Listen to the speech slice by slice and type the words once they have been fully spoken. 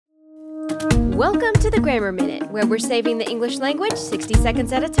Welcome to the Grammar Minute, where we're saving the English language 60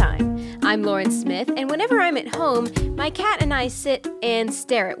 seconds at a time. I'm Lauren Smith, and whenever I'm at home, my cat and I sit and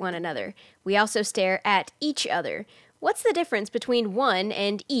stare at one another. We also stare at each other. What's the difference between one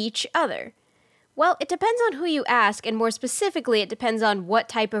and each other? Well, it depends on who you ask, and more specifically, it depends on what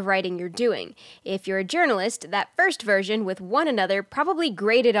type of writing you're doing. If you're a journalist, that first version with one another probably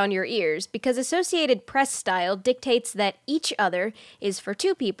grated on your ears because Associated Press style dictates that each other is for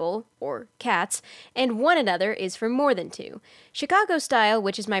two people, or cats, and one another is for more than two. Chicago style,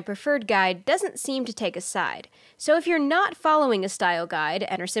 which is my preferred guide, doesn't seem to take a side. So if you're not following a style guide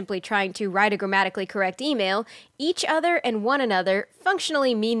and are simply trying to write a grammatically correct email, each other and one another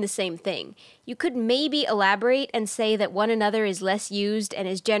functionally mean the same thing. You could maybe elaborate and say that one another is less used and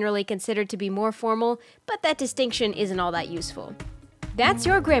is generally considered to be more formal, but that distinction isn't all that useful. That's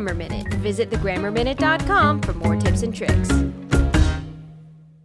your Grammar Minute. Visit thegrammarminute.com for more tips and tricks.